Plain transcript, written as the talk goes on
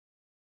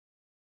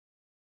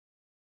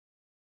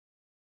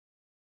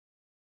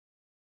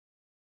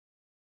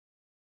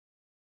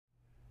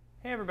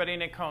Hey everybody,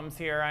 Nick Combs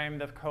here. I am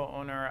the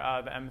co-owner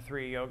of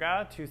M3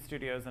 Yoga, 2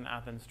 studios in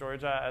Athens,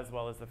 Georgia, as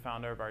well as the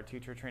founder of our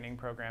teacher training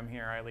program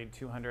here. I lead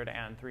 200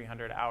 and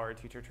 300-hour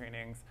teacher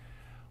trainings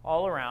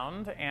all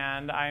around,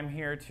 and I'm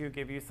here to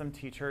give you some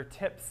teacher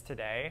tips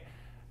today.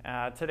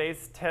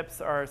 Today's tips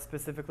are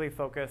specifically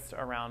focused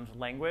around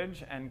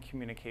language and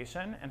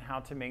communication and how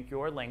to make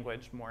your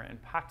language more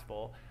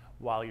impactful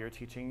while you're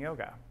teaching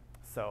yoga.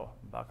 So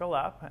buckle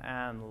up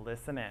and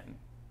listen in.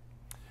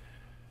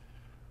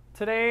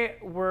 Today,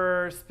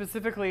 we're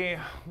specifically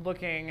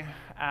looking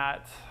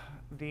at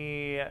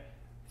the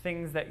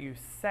things that you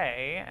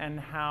say and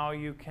how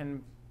you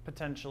can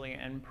potentially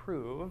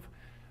improve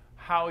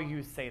how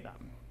you say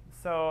them.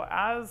 So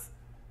as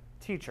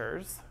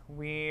teachers,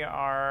 we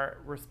are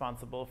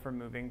responsible for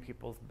moving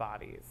people's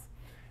bodies.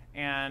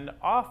 And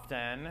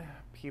often,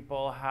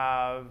 people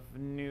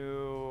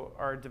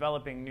are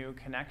developing new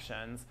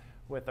connections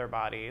with their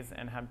bodies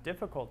and have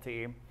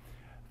difficulty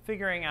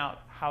figuring out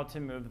how to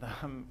move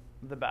them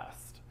the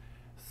best.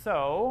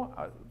 So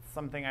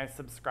something I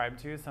subscribe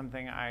to,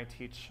 something I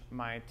teach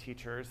my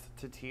teachers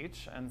to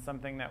teach, and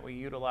something that we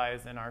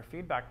utilize in our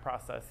feedback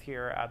process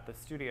here at the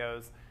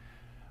studios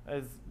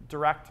is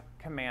direct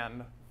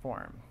command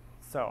form.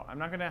 So I'm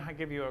not going to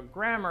give you a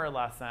grammar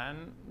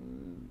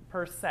lesson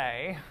per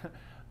se,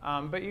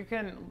 but you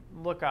can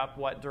look up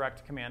what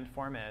direct command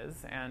form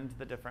is and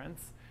the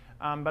difference.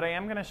 But I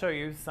am going to show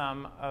you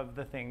some of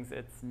the things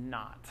it's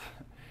not.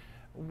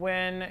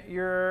 When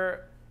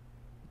you're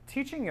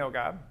teaching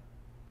yoga,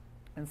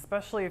 and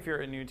especially if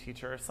you're a new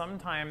teacher,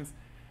 sometimes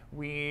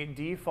we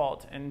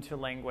default into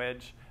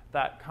language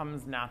that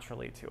comes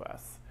naturally to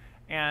us.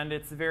 And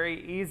it's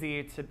very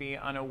easy to be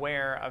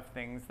unaware of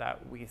things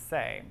that we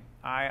say.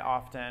 I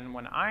often,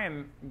 when I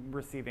am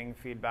receiving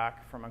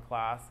feedback from a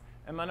class,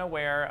 am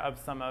unaware of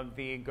some of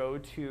the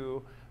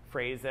go-to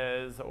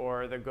phrases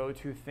or the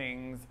go-to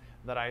things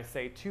that I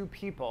say to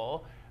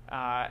people.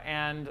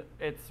 And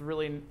it's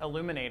really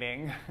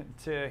illuminating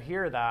to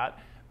hear that,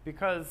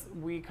 because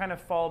we kind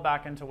of fall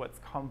back into what's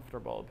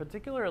comfortable,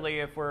 particularly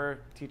if we're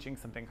teaching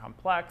something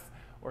complex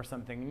or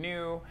something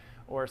new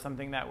or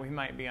something that we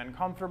might be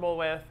uncomfortable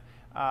with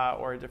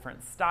or a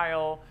different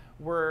style.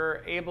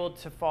 We're able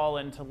to fall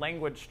into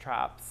language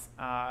traps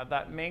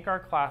that make our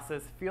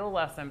classes feel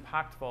less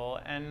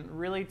impactful and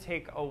really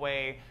take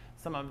away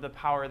some of the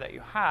power that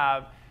you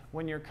have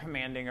when you're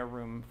commanding a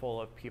room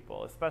full of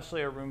people,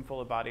 especially a room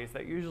full of bodies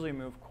that usually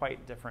move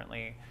quite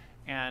differently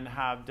and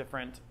have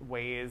different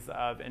ways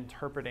of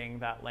interpreting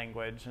that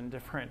language and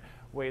different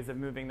ways of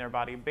moving their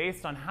body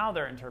based on how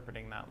they're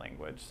interpreting that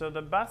language. So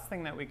the best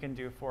thing that we can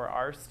do for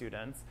our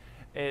students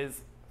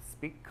is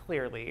speak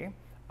clearly,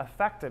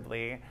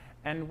 effectively,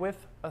 and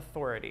with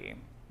authority.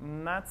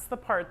 And that's the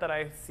part that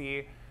I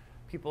see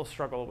people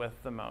struggle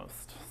with the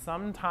most.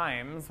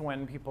 Sometimes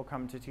when people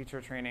come to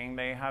teacher training,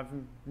 they have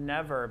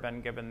never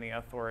been given the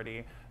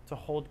authority to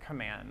hold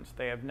command.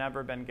 They have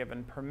never been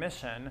given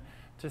permission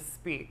to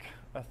speak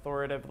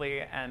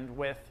authoritatively and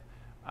with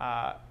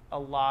a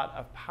lot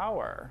of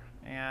power.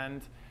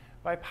 And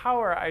by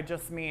power, I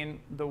just mean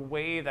the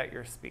way that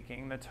you're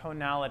speaking, the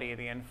tonality,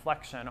 the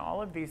inflection.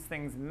 All of these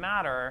things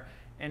matter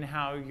in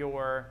how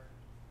your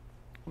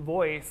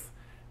voice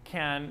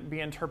can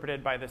be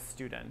interpreted by the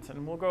student.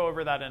 And we'll go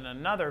over that in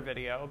another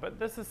video, but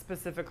this is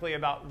specifically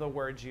about the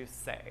words you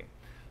say.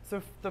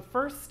 So the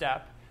first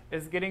step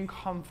is getting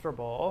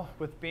comfortable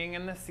with being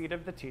in the seat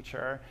of the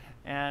teacher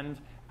and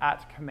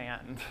at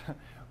command.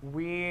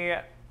 We,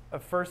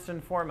 first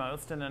and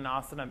foremost, in an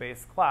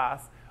asana-based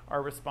class,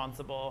 are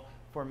responsible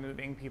for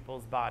moving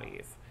people's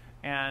bodies.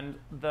 And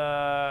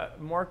the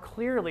more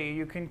clearly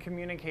you can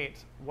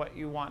communicate what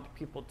you want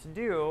people to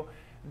do,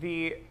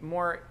 the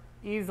more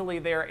easily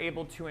they are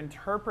able to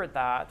interpret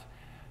that,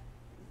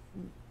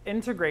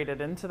 integrate it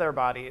into their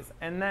bodies,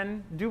 and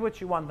then do what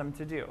you want them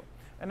to do.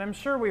 And I'm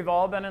sure we've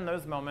all been in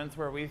those moments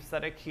where we've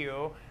set a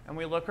cue and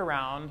we look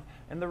around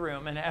in the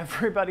room and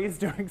everybody's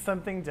doing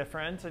something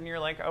different, and you're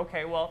like,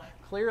 okay, well,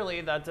 clearly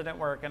that didn't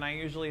work. And I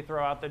usually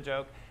throw out the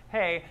joke,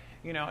 hey,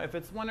 you know, if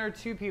it's 1 or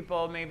 2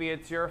 people, maybe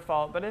it's your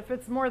fault, but if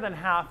it's more than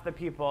half the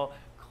people,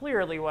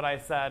 clearly what I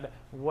said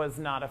was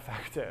not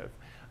effective.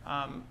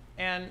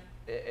 And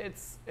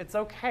it's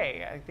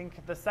okay. I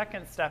think the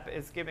second step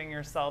is giving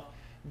yourself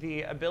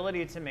the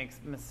ability to make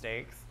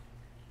mistakes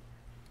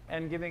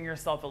and giving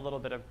yourself a little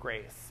bit of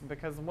grace.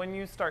 Because when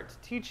you start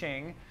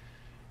teaching,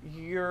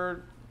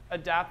 you're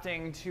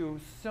adapting to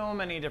so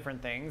many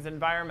different things.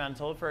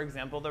 Environmental, for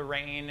example, the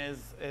rain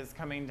is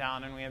coming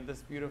down and we have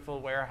this beautiful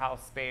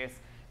warehouse space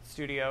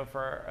studio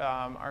for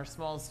our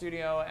small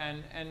studio,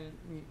 and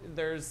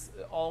there's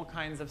all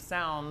kinds of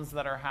sounds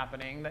that are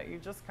happening that you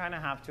just kind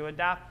of have to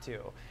adapt to,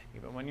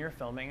 even when you're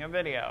filming a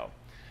video,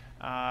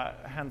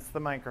 hence the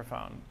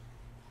microphone.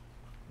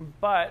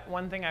 But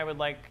one thing I would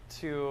like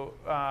to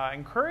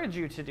encourage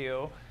you to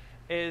do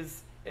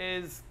is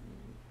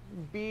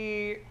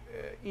be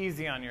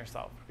easy on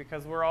yourself,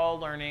 because we're all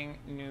learning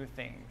new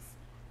things.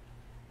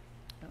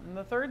 And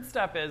the third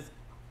step is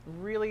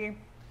really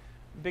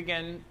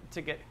begin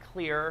to get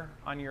clear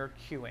on your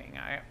cueing.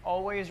 I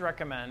always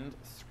recommend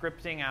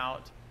scripting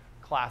out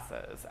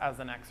classes as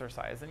an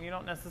exercise. And you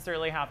don't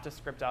necessarily have to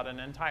script out an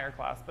entire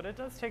class, but it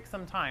does take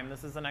some time.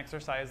 This is an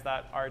exercise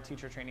that our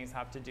teacher trainees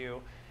have to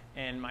do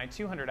in my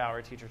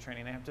 200-hour teacher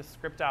training. They have to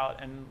script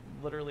out and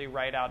literally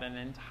write out an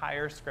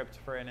entire script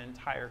for an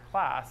entire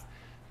class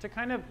to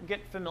kind of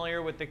get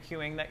familiar with the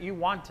cueing that you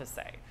want to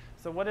say.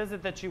 So what is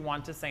it that you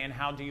want to say and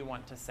how do you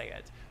want to say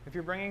it? If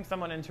you're bringing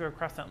someone into a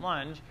crescent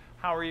lunge,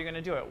 how are you going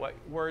to do it? What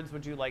words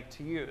would you like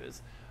to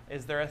use?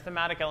 Is there a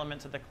thematic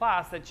element to the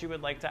class that you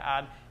would like to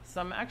add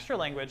some extra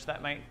language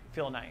that might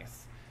feel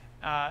nice?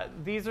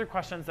 These are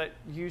questions that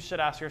you should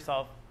ask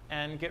yourself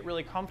and get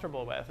really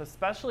comfortable with,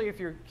 especially if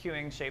you're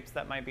cueing shapes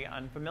that might be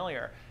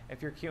unfamiliar.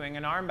 If you're cueing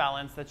an arm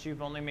balance that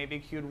you've only maybe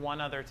cued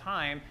one other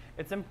time,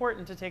 it's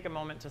important to take a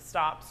moment to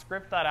stop,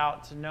 script that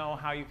out to know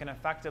how you can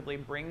effectively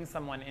bring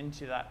someone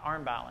into that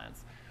arm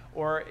balance.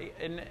 Or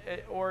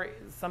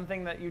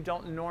something that you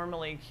don't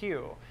normally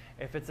cue.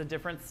 If it's a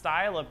different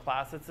style of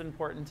class, it's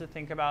important to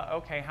think about,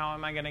 okay, how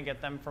am I going to get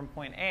them from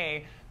point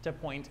A to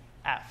point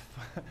F?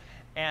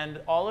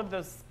 And all of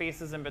those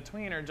spaces in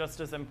between are just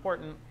as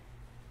important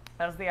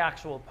as the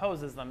actual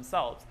poses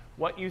themselves.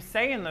 What you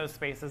say in those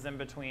spaces in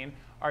between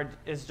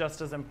is just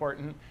as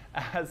important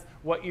as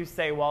what you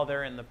say while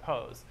they're in the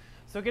pose.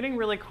 So getting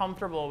really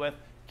comfortable with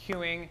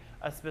cueing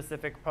a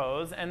specific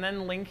pose and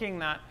then linking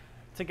that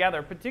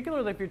together,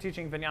 particularly if you're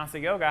teaching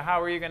Vinyasa Yoga,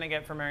 how are you going to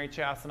get from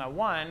Marichayasana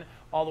 1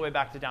 all the way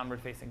back to Downward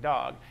Facing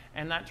Dog?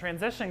 And that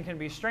transition can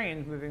be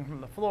strange, moving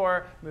from the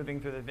floor, moving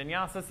through the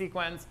Vinyasa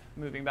sequence,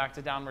 moving back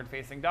to Downward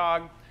Facing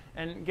Dog,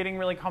 and getting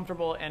really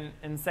comfortable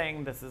in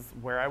saying, this is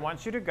where I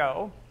want you to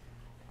go,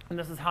 and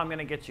this is how I'm going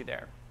to get you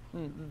there.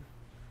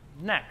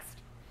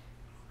 Next,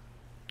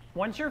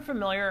 once you're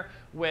familiar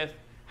with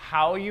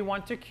how you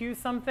want to cue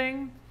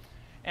something,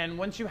 and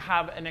once you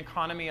have an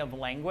economy of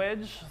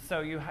language, so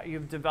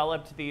you've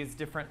developed these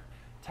different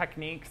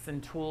techniques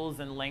and tools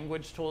and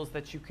language tools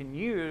that you can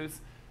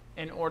use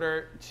in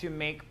order to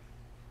make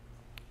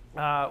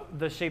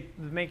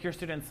make your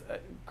students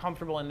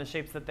comfortable in the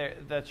shapes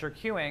that you're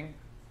cueing,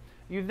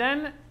 you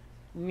then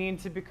need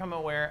to become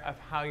aware of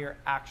how you're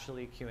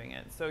actually cueing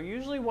it. So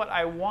usually what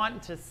I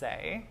want to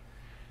say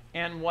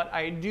and what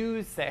I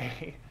do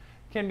say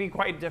can be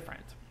quite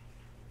different.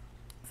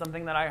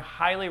 Something that I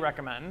highly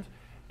recommend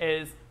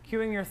is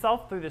cueing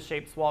yourself through the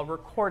shapes while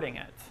recording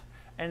it,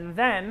 and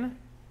then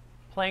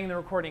playing the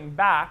recording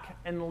back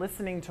and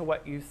listening to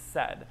what you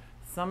said.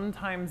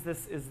 Sometimes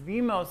this is the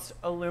most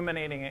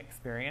illuminating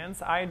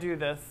experience. I do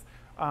this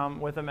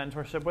with a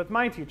mentorship with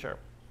my teacher.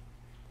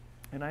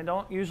 And I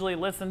don't usually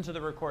listen to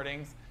the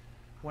recordings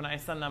when I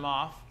send them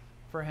off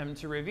for him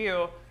to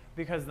review,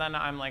 because then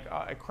I'm like,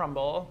 oh, I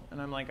crumble,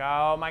 and I'm like,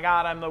 oh my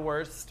God, I'm the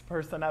worst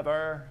person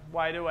ever.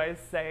 Why do I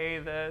say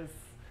this?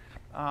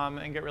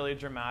 And get really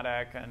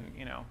dramatic, and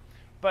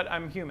but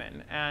I'm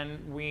human,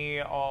 and we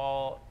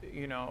all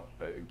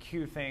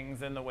cue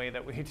things in the way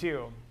that we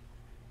do.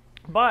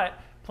 But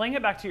playing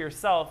it back to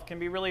yourself can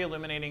be really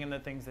illuminating in the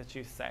things that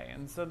you say.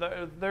 And so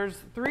there's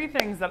 3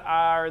 things that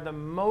are the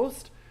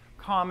most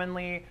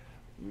commonly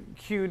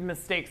cued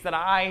mistakes that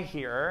I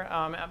hear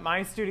at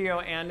my studio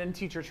and in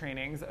teacher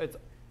trainings. It's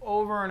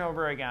over and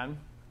over again.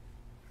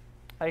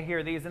 I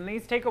hear these, and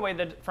these take away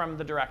from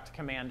the direct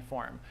command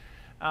form.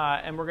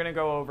 And we're going to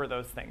go over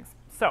those things.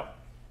 So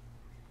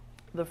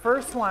the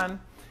first one,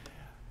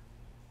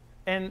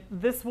 and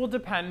this will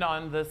depend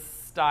on the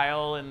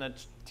style and the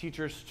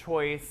teacher's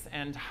choice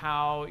and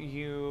how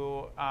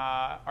you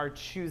are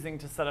choosing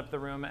to set up the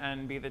room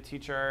and be the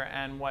teacher,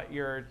 and what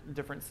your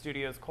different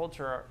studio's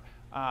culture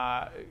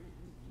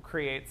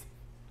creates.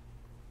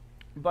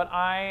 But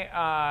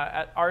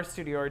at our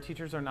studio, our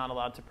teachers are not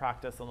allowed to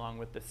practice along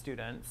with the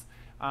students.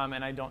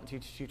 And I don't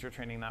teach teacher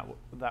training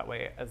that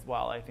way as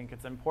well. I think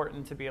it's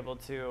important to be able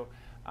to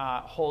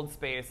hold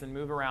space and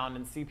move around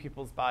and see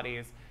people's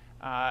bodies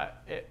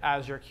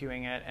as you're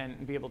cueing it,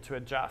 and be able to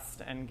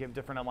adjust and give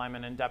different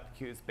alignment and depth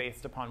cues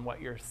based upon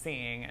what you're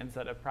seeing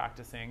instead of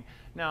practicing.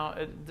 Now,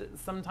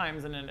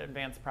 sometimes in an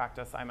advanced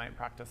practice, I might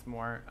practice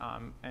more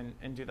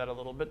and do that a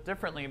little bit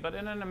differently. But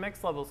in a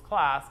mixed levels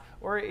class,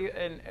 or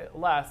in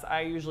less,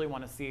 I usually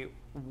want to see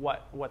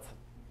what's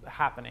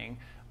happening.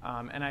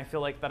 And I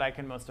feel like that I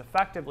can most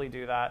effectively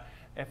do that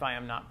if I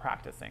am not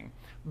practicing.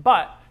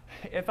 But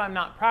if I'm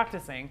not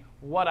practicing,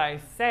 what I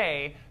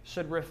say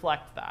should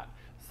reflect that.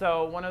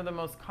 So one of the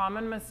most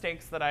common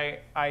mistakes that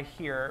I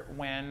hear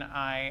when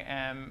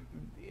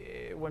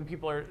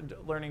people are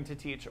learning to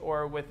teach,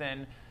 or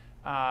within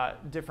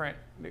different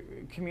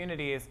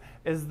communities,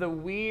 is the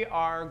 "we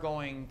are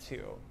going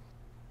to."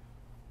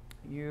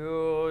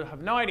 You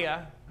have no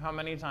idea how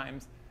many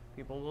times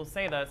people will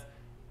say this,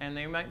 and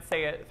they might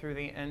say it through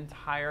the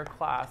entire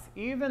class,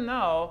 even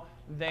though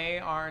they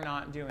are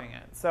not doing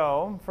it.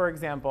 So, for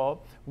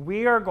example,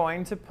 we are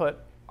going to put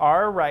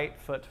our right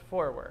foot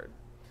forward.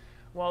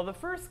 Well, the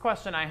first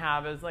question I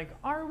have is like,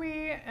 are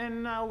we?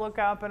 And I'll look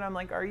up and I'm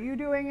like, are you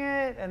doing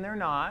it? And they're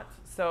not.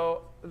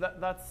 So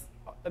that's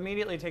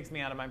immediately takes me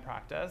out of my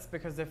practice,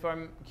 because if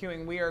I'm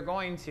cueing we are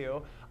going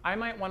to, I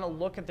might want to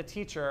look at the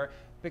teacher,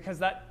 because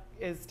that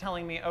is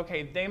telling me,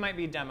 okay, they might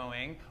be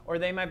demoing, or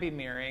they might be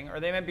mirroring, or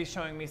they might be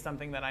showing me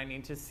something that I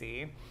need to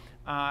see.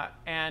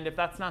 And if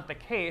that's not the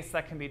case,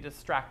 that can be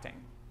distracting.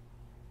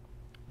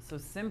 So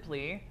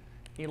simply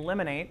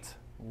eliminate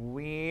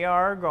we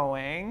are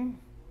going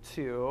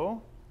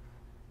to.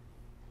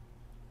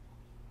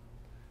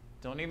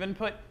 Don't even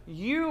put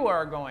you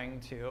are going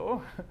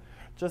to.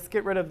 Just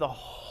get rid of the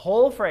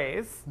whole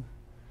phrase.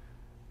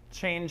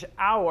 Change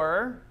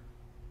our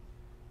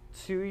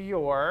to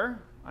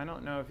your. I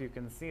don't know if you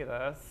can see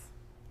this.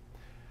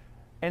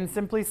 And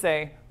simply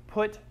say,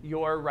 put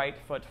your right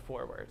foot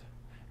forward.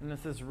 And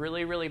this is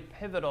really, really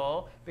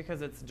pivotal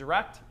because it's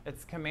direct,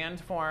 it's command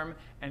form,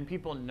 and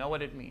people know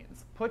what it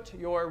means. Put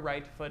your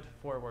right foot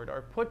forward,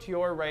 or put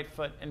your right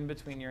foot in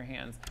between your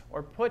hands,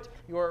 or put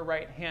your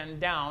right hand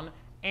down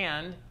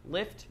and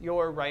lift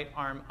your right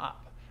arm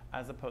up,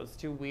 as opposed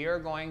to we are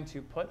going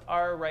to put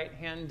our right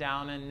hand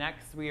down and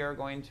next we are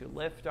going to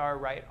lift our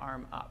right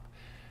arm up.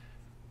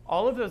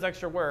 All of those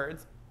extra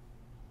words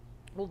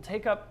will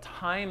take up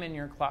time in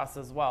your class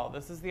as well.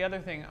 This is the other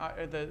thing,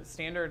 the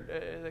standard,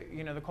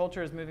 the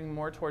culture is moving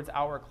more towards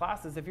hour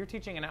classes. If you're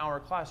teaching an hour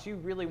class, you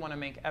really want to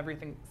make every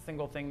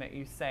single thing that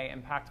you say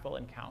impactful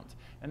and count.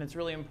 And it's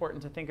really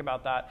important to think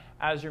about that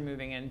as you're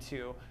moving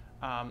into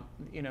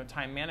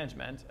time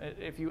management.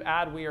 If you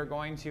add we are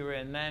going to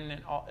and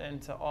then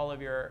into all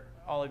of your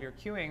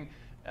cueing,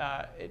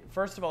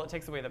 first of all, it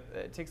takes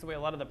away a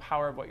lot of the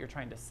power of what you're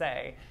trying to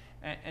say,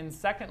 and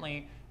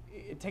secondly,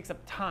 it takes up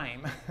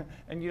time,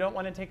 and you don't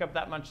want to take up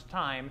that much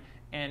time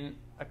in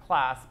a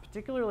class,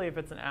 particularly if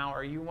it's an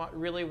hour. You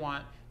really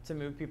want to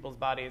move people's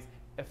bodies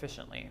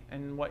efficiently,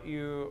 and what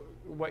you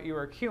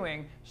are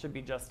cueing should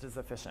be just as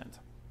efficient.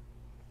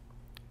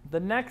 The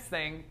next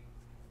thing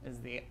is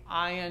the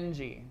ing.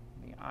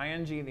 The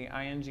ing, the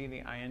ing,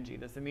 the ing.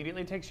 This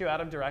immediately takes you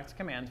out of direct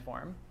command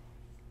form.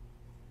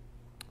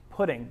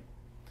 Putting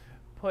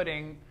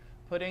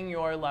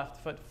your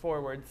left foot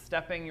forward,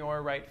 stepping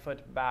your right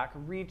foot back,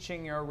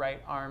 reaching your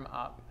right arm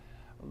up,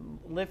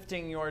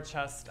 lifting your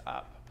chest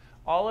up.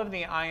 All of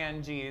the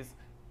INGs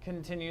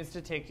continues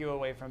to take you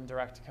away from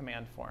direct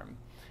command form.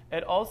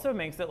 It also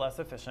makes it less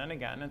efficient.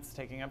 Again, it's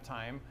taking up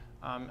time.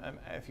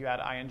 If you add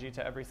ing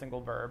to every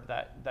single verb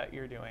that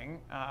you're doing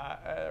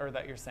or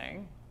that you're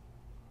saying.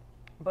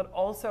 But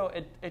also,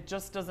 it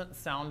just doesn't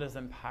sound as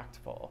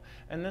impactful.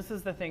 And this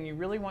is the thing, you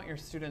really want your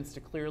students to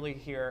clearly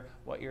hear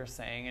what you're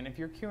saying. And if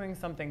you're cueing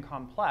something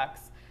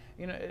complex,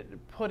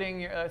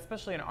 putting,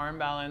 especially an arm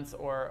balance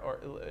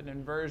or an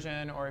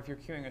inversion, or if you're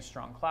cueing a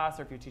strong class,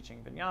 or if you're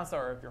teaching vinyasa,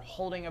 or if you're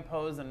holding a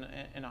pose in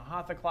a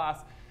hatha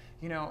class,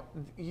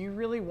 you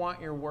really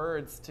want your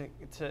words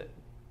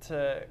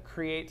to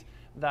create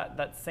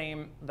that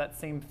same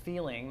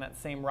feeling, that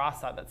same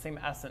rasa, that same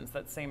essence,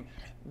 that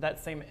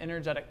same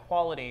energetic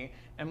quality.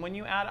 And when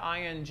you add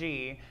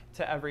ing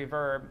to every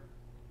verb,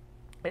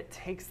 it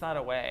takes that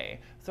away.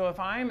 So if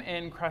I'm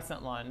in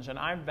crescent lunge and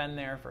I've been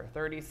there for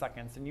 30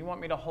 seconds and you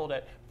want me to hold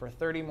it for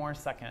 30 more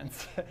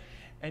seconds,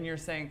 and you're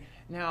saying,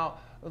 now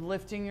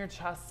lifting your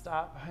chest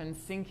up and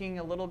sinking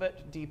a little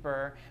bit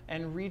deeper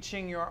and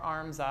reaching your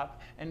arms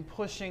up and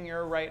pushing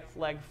your right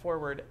leg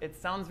forward, it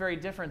sounds very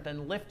different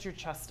than lift your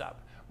chest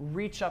up,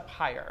 reach up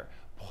higher,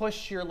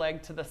 push your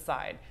leg to the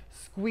side,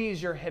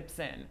 squeeze your hips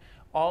in.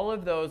 All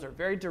of those are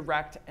very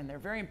direct and they're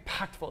very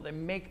impactful. They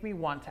make me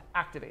want to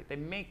activate. They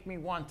make me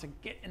want to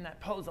get in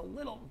that pose a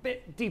little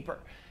bit deeper.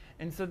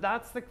 And so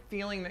that's the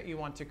feeling that you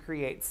want to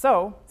create.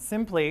 So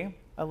simply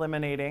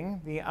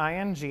eliminating the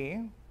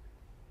ing,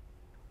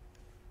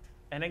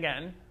 and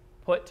again,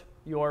 put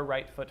your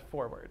right foot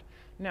forward.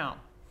 Now,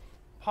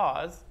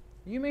 pause.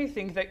 You may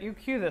think that you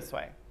cue this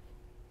way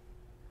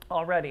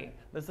already.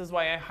 This is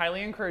why I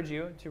highly encourage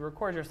you to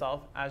record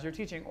yourself as you're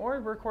teaching, or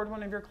record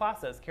one of your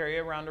classes. Carry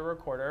around a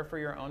recorder for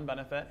your own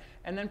benefit,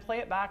 and then play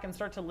it back and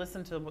start to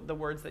listen to the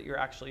words that you're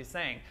actually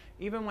saying.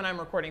 Even when I'm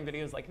recording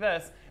videos like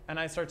this and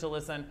I start to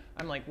listen,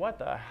 I'm like, what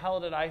the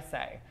hell did I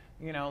say?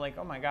 Like,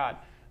 oh my God.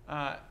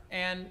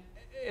 And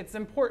it's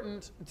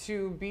important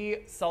to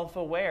be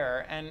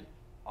self-aware, and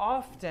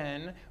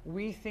often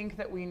we think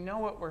that we know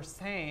what we're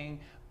saying,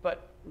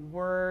 but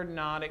we're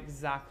not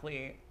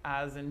exactly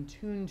as in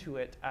tune to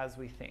it as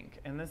we think.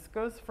 And this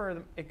goes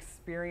for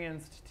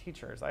experienced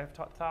teachers. I've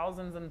taught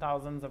thousands and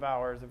thousands of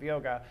hours of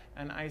yoga,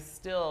 and I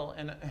still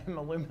am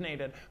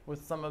illuminated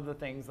with some of the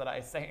things that I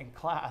say in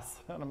class.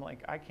 And I'm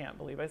like, I can't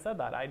believe I said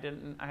that. I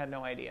had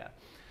no idea.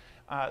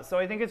 So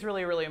I think it's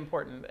really, really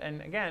important.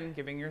 And again,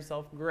 giving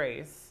yourself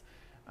grace,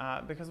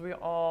 because we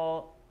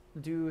all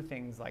do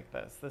things like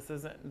this.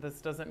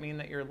 This doesn't mean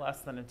that you're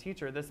less than a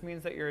teacher. This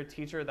means that you're a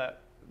teacher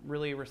that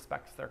really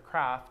respects their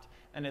craft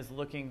and is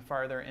looking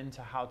farther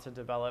into how to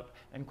develop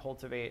and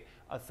cultivate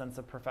a sense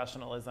of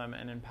professionalism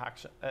and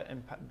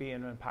be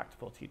an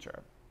impactful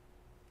teacher.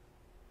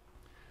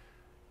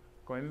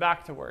 Going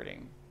back to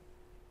wording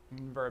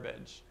and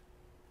verbiage.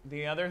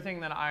 The other thing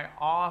that I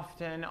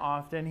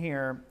often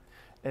hear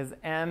is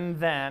and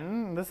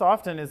then. This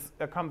often is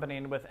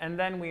accompanied with and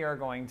then we are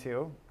going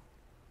to.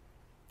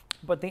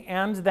 But the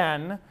and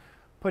then,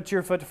 put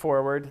your foot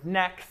forward.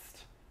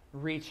 Next,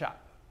 reach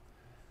up.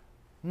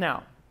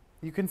 Now,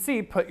 you can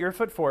see put your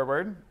foot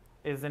forward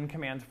is in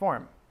command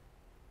form.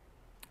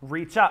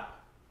 Reach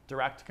up,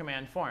 direct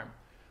command form.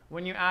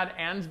 When you add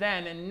and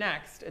then and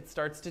next, it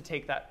starts to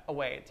take that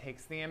away. It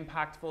takes the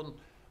impactful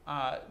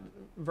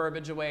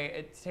verbiage away.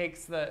 It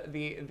takes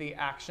the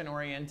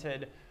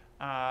action-oriented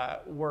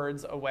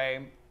words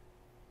away.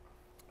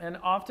 And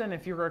often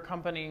if you're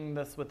accompanying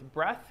this with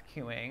breath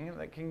cueing,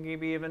 that can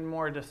be even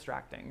more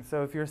distracting.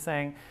 So if you're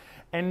saying,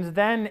 and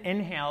then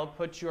inhale,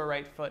 put your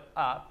right foot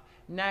up.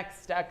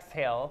 Next,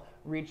 exhale,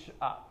 reach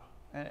up.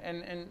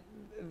 And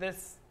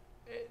this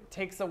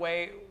takes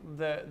away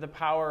the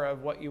power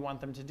of what you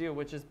want them to do,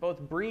 which is both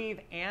breathe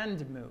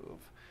and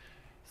move.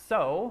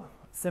 So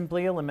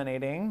simply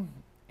eliminating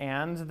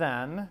and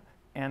then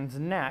and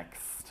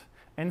next,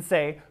 and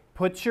say,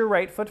 put your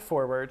right foot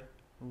forward,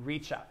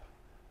 reach up.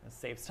 It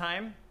saves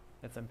time,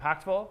 it's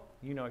impactful,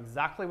 you know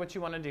exactly what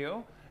you want to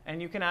do, and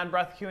you can add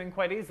breath cueing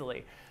quite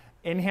easily.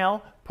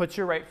 Inhale, put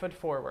your right foot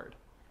forward.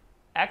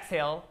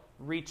 Exhale,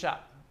 reach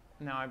up.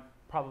 Now I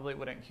probably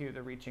wouldn't cue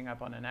the reaching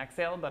up on an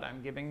exhale, but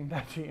I'm giving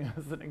that to you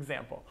as an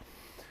example.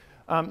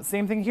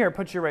 Same thing here,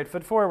 put your right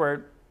foot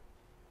forward.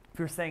 If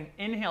you're saying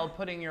inhale,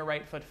 putting your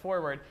right foot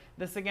forward,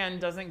 this again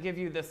doesn't give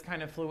you this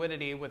kind of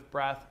fluidity with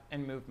breath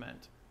and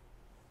movement.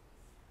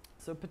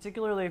 So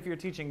particularly if you're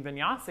teaching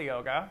vinyasa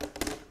yoga,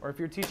 or if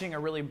you're teaching a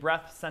really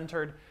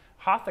breath-centered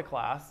hatha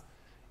class,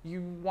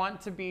 you want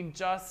to be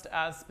just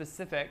as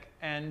specific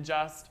and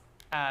just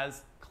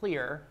as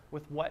clear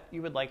with what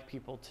you would like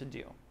people to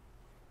do.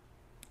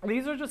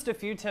 These are just a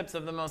few tips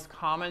of the most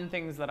common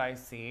things that I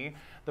see.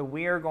 The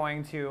we are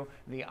going to,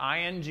 the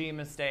ing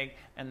mistake,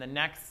 and the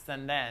nexts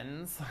and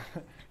thens.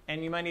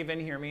 And you might even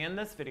hear me in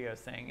this video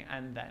saying,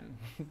 and then.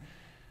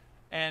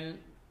 And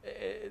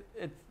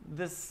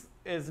this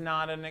is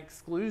not an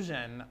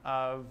exclusion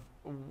of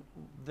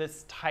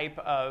this type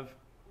of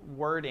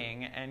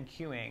wording and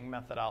cueing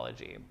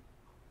methodology.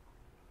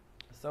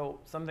 So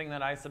something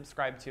that I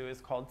subscribe to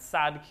is called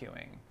SAD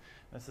cueing.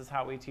 This is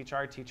how we teach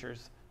our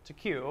teachers to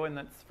cue, and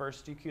that's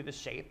first you cue the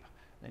shape,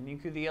 then you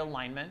cue the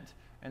alignment,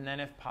 and then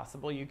if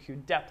possible you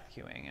cue depth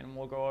cueing, and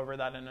we'll go over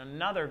that in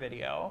another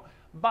video.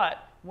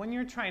 But when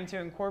you're trying to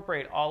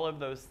incorporate all of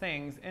those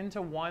things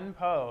into one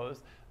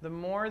pose, the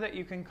more that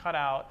you can cut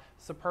out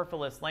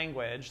superfluous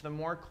language, the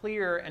more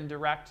clear and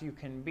direct you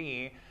can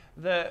be,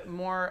 the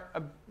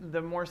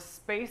more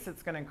space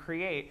it's going to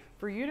create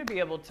for you to be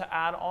able to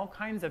add all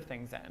kinds of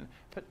things in.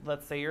 But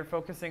let's say you're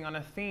focusing on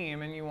a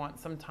theme and you want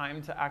some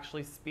time to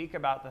actually speak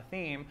about the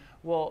theme.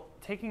 Well,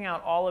 taking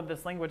out all of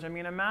this language, I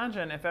mean,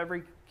 imagine if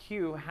every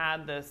cue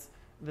had this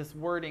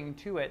wording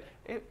to it,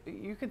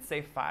 you could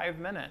say 5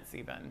 minutes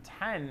even,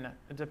 10,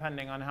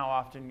 depending on how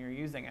often you're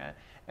using it.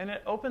 And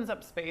it opens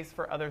up space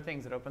for other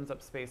things. It opens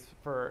up space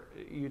for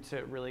you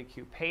to really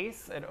cue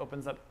pace. It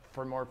opens up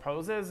for more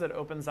poses. It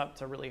opens up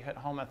to really hit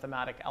home a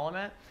thematic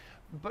element.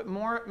 But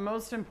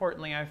most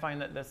importantly, I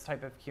find that this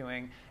type of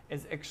cueing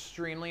is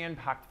extremely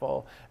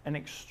impactful and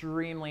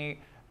extremely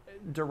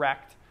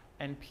direct,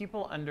 and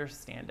people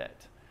understand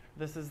it.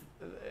 This is...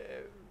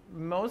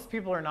 most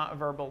people are not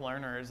verbal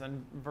learners,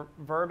 and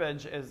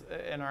verbiage is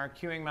in our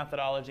cueing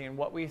methodology, and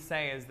what we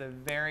say is the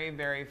very,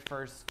 very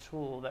first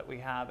tool that we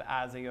have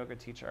as a yoga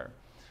teacher.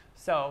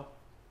 So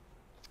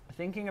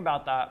thinking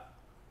about that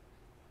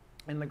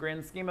in the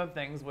grand scheme of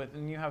things,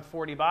 when you have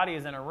 40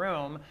 bodies in a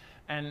room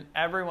and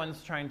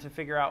everyone's trying to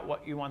figure out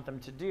what you want them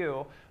to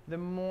do, the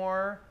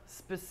more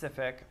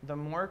specific, the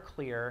more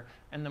clear,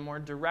 and the more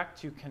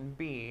direct you can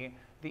be,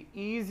 the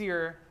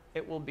easier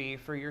it will be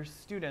for your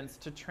students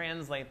to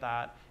translate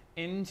that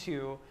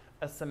into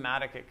a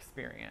somatic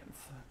experience.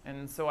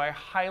 And so I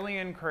highly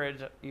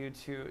encourage you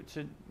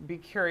to be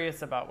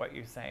curious about what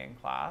you say in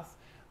class.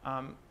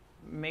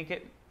 Make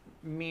it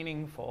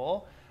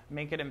meaningful,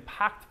 make it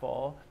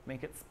impactful,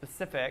 make it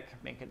specific,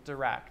 make it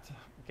direct.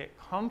 Get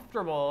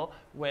comfortable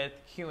with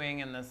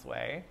cueing in this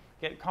way.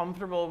 Get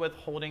comfortable with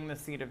holding the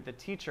seat of the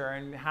teacher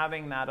and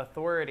having that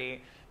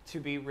authority to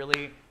be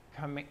really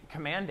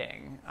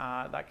commanding.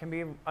 That can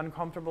be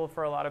uncomfortable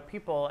for a lot of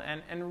people,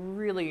 and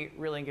really,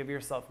 really give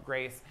yourself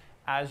grace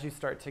as you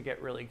start to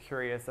get really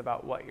curious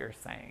about what you're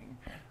saying.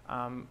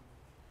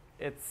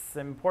 It's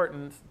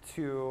important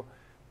to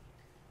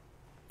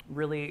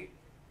really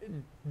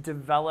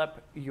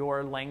develop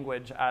your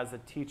language as a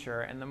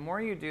teacher, and the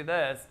more you do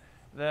this,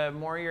 the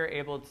more you're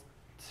able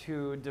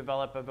to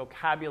develop a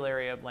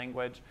vocabulary of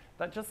language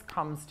that just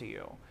comes to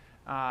you.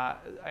 I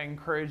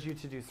encourage you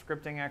to do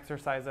scripting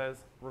exercises,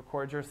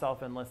 record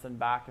yourself and listen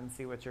back and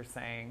see what you're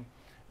saying.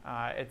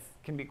 It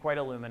can be quite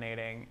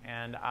illuminating,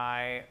 and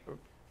I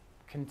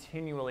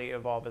continually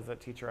evolve as a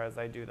teacher as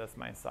I do this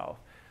myself.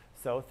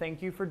 So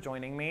thank you for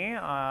joining me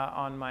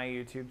on my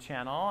YouTube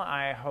channel.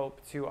 I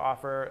hope to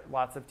offer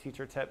lots of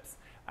teacher tips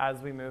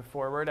as we move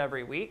forward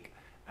every week,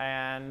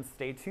 and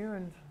stay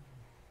tuned.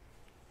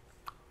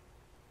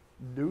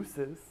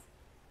 Deuces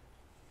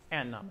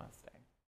and namaste.